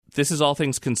This is All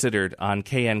Things Considered on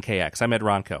KNKX. I'm Ed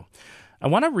Ronco. I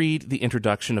want to read the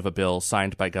introduction of a bill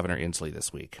signed by Governor Inslee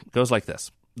this week. It goes like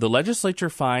this. The legislature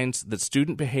finds that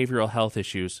student behavioral health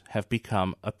issues have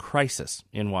become a crisis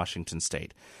in Washington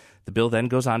state. The bill then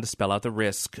goes on to spell out the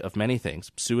risk of many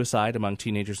things: suicide among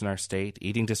teenagers in our state,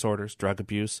 eating disorders, drug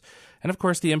abuse, and of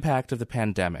course the impact of the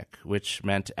pandemic, which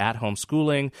meant at-home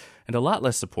schooling and a lot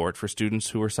less support for students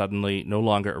who were suddenly no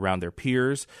longer around their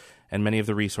peers and many of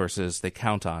the resources they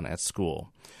count on at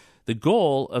school. The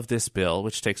goal of this bill,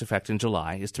 which takes effect in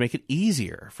July, is to make it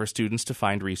easier for students to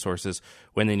find resources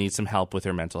when they need some help with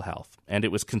their mental health. And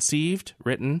it was conceived,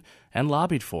 written, and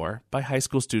lobbied for by high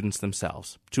school students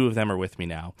themselves. Two of them are with me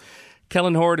now.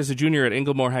 Kellen Horde is a junior at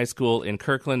Inglemoor High School in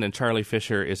Kirkland, and Charlie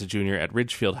Fisher is a junior at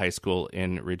Ridgefield High School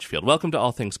in Ridgefield. Welcome to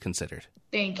All Things Considered.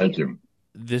 Thank you. Thank you.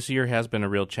 This year has been a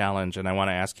real challenge, and I want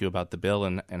to ask you about the bill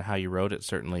and how you wrote it,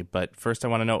 certainly. But first I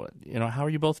want to know, how are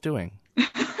you both doing?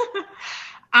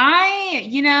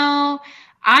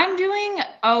 I'm doing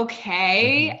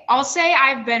okay. Mm-hmm. I'll say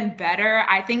I've been better.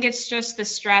 I think it's just the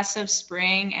stress of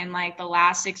spring and like the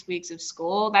last 6 weeks of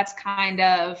school that's kind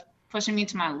of pushing me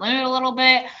to my limit a little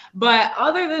bit. But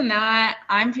other than that,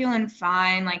 I'm feeling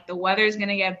fine. Like the weather's going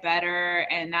to get better,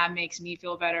 and that makes me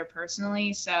feel better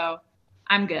personally. So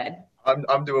I'm good.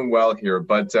 I'm doing well here,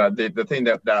 but the thing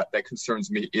that concerns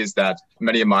me is that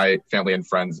many of my family and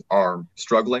friends are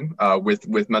struggling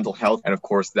with mental health, and of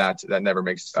course that never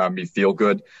makes me feel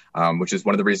good, which is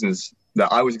one of the reasons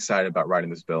that I was excited about writing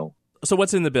this bill. So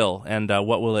what's in the bill, and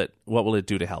what will it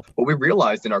do to help? What we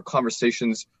realized in our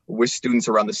conversations with students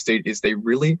around the state is they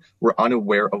really were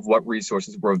unaware of what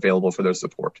resources were available for their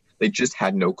support. They just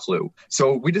had no clue.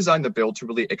 So we designed the bill to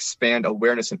really expand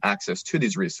awareness and access to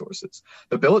these resources.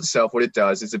 The bill itself, what it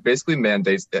does is it basically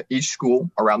mandates that each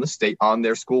school around the state on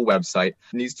their school website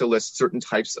needs to list certain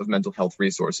types of mental health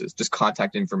resources, just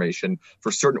contact information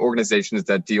for certain organizations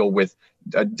that deal with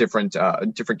different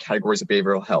categories of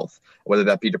behavioral health, whether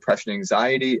that be depression,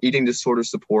 anxiety, eating disorder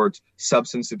support,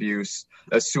 substance abuse,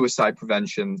 suicide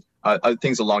prevention,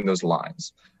 things along those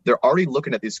lines. They're already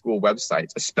looking at these school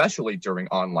websites, especially during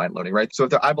online learning, right? So if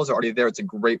their eyeballs are already there, it's a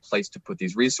great place to put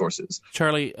these resources.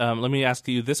 Charlie, let me ask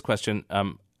you this question.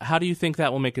 How do you think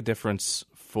that will make a difference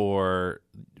for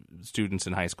students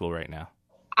in high school right now?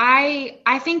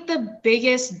 I think the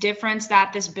biggest difference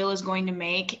that this bill is going to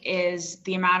make is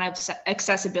the amount of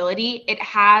accessibility it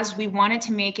has. We wanted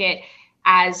to make it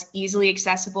as easily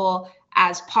accessible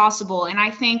as possible. And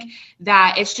I think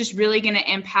that it's just really going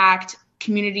to impact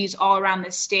communities all around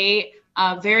the state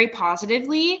very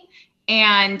positively.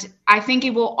 And I think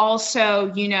it will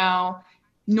also,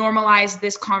 normalize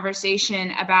this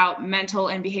conversation about mental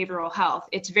and behavioral health.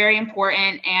 It's very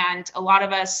important. And a lot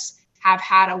of us have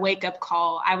had a wake-up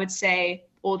call, I would say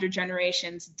older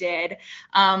generations did,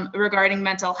 regarding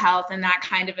mental health and that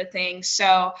kind of a thing.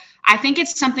 So I think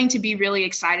it's something to be really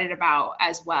excited about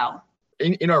as well.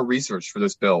 In our research for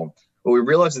this bill, what we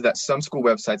realized is that some school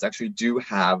websites actually do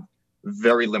have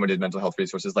very limited mental health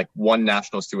resources, like one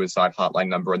national suicide hotline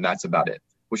number, and that's about it,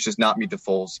 which does not meet the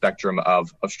full spectrum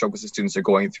of struggles that students are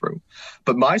going through.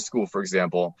 But my school, for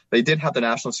example, they did have the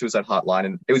National Suicide Hotline,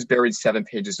 and it was buried 7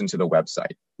 pages into the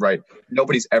website, right?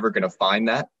 Nobody's ever going to find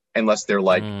that unless they're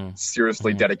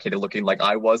seriously dedicated, looking like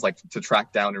I was, to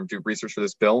track down and do research for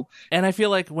this bill. And I feel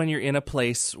like when you're in a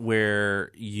place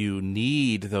where you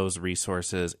need those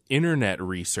resources, internet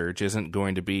research isn't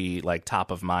going to be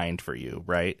top of mind for you,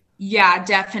 right? Yeah,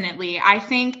 definitely. I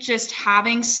think just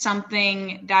having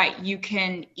something that you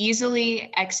can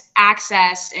easily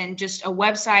access and just a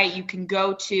website you can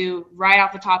go to right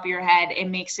off the top of your head, it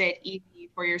makes it easy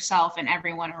for yourself and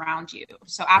everyone around you.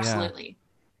 So absolutely. Yeah.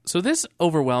 So this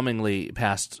overwhelmingly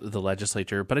passed the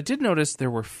legislature, but I did notice there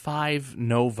were 5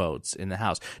 no votes in the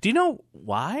House. Do you know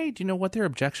why? Do you know what their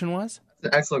objection was?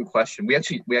 That's an excellent question. We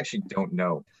actually don't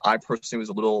know. I personally was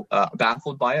a little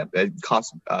baffled by it. It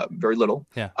cost very little.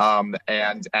 Yeah.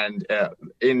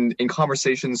 In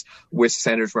conversations with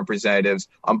senators, representatives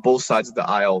on both sides of the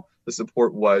aisle, the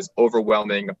support was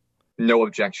overwhelming. No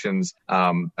objections,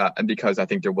 and because I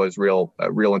think there was real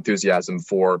enthusiasm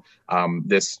for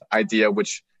this idea,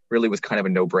 which really was kind of a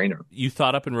no-brainer. You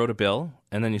thought up and wrote a bill,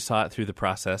 and then you saw it through the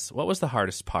process. What was the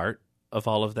hardest part of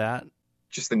all of that?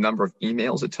 Just the number of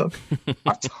emails it took.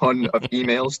 A ton of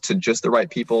emails to just the right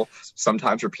people,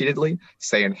 sometimes repeatedly,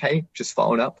 saying, hey, just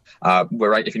following up.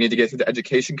 If you need to get through the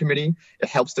education committee, it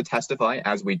helps to testify,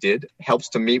 as we did. It helps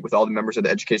to meet with all the members of the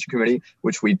education committee,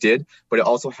 which we did. But it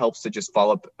also helps to just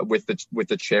follow up with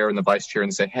the chair and the vice chair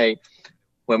and say, hey,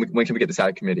 when can we get this out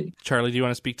of committee? Charlie, do you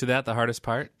want to speak to that, the hardest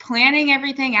part? Planning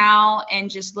everything out and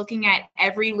just looking at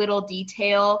every little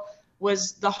detail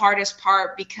was the hardest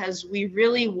part because we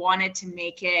really wanted to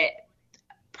make it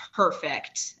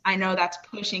perfect. I know that's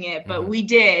pushing it, but we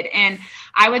did. And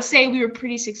I would say we were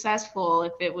pretty successful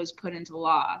if it was put into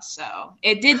law. So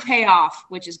it did pay off,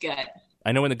 which is good.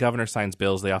 I know when the governor signs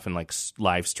bills, they often like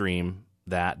live stream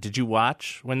that. Did you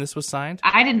watch when this was signed?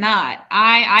 I did not.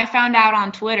 I found out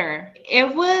on Twitter.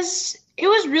 It was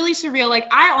really surreal. Like,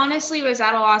 I honestly was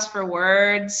at a loss for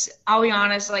words. I'll be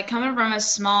honest, like, coming from a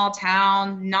small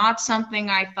town, not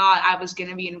something I thought I was going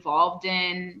to be involved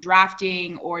in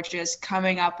drafting or just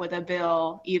coming up with a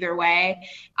bill either way.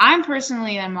 I'm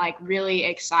personally am like really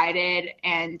excited,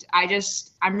 and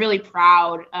I'm really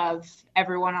proud of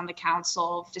everyone on the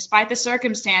council. Despite the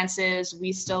circumstances,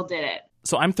 we still did it.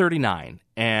 So I'm 39,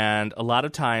 and a lot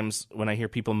of times when I hear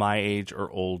people my age or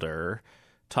older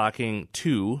talking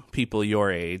to people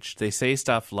your age, they say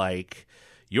stuff like,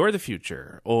 "You're the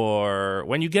future," or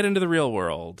 "when you get into the real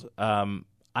world."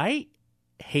 I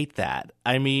hate that.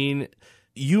 I mean,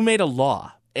 you made a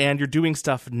law, and you're doing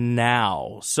stuff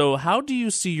now. So how do you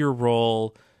see your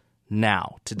role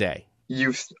now, today?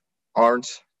 Youth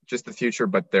aren't just the future,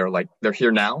 but they're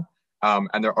here now.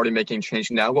 And they're already making change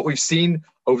now. What we've seen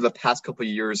over the past couple of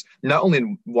years, not only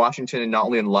in Washington and not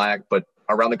only in LAC, but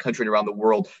around the country and around the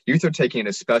world, youth are taking an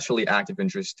especially active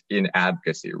interest in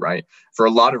advocacy, right? For a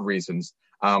lot of reasons.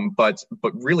 But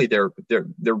really, they're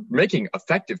making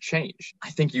effective change.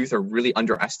 I think youth are really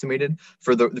underestimated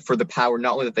for the power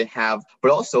not only that they have,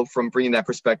 but also from bringing that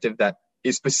perspective that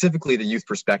is specifically the youth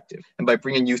perspective. And by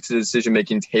bringing youth to the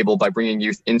decision-making table, by bringing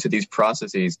youth into these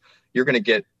processes, you're going to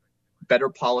get better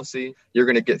policy. You're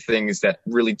going to get things that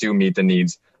really do meet the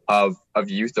needs of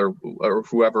youth or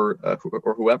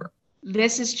whoever.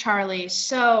 This is Charlie.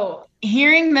 So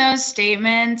hearing those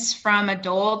statements from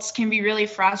adults can be really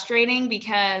frustrating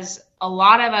because a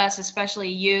lot of us, especially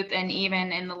youth and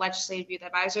even in the Legislative Youth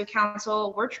Advisory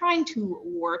Council, we're trying to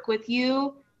work with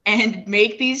you and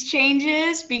make these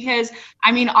changes because,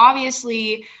 I mean,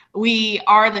 obviously we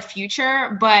are the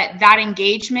future, but that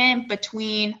engagement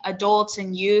between adults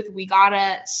and youth, we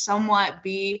gotta somewhat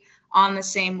be on the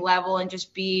same level and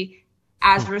just be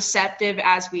as receptive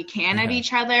as we can of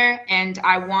each other. And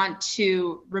I want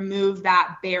to remove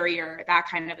that barrier, that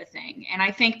kind of a thing. And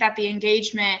I think that the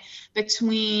engagement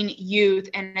between youth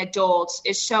and adults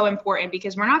is so important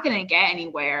because we're not going to get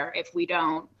anywhere if we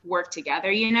don't work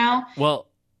together, you know? Well,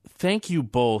 thank you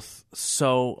both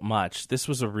so much. This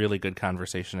was a really good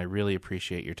conversation. I really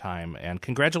appreciate your time. And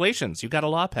congratulations, you got a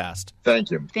law passed. Thank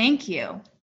you. Thank you.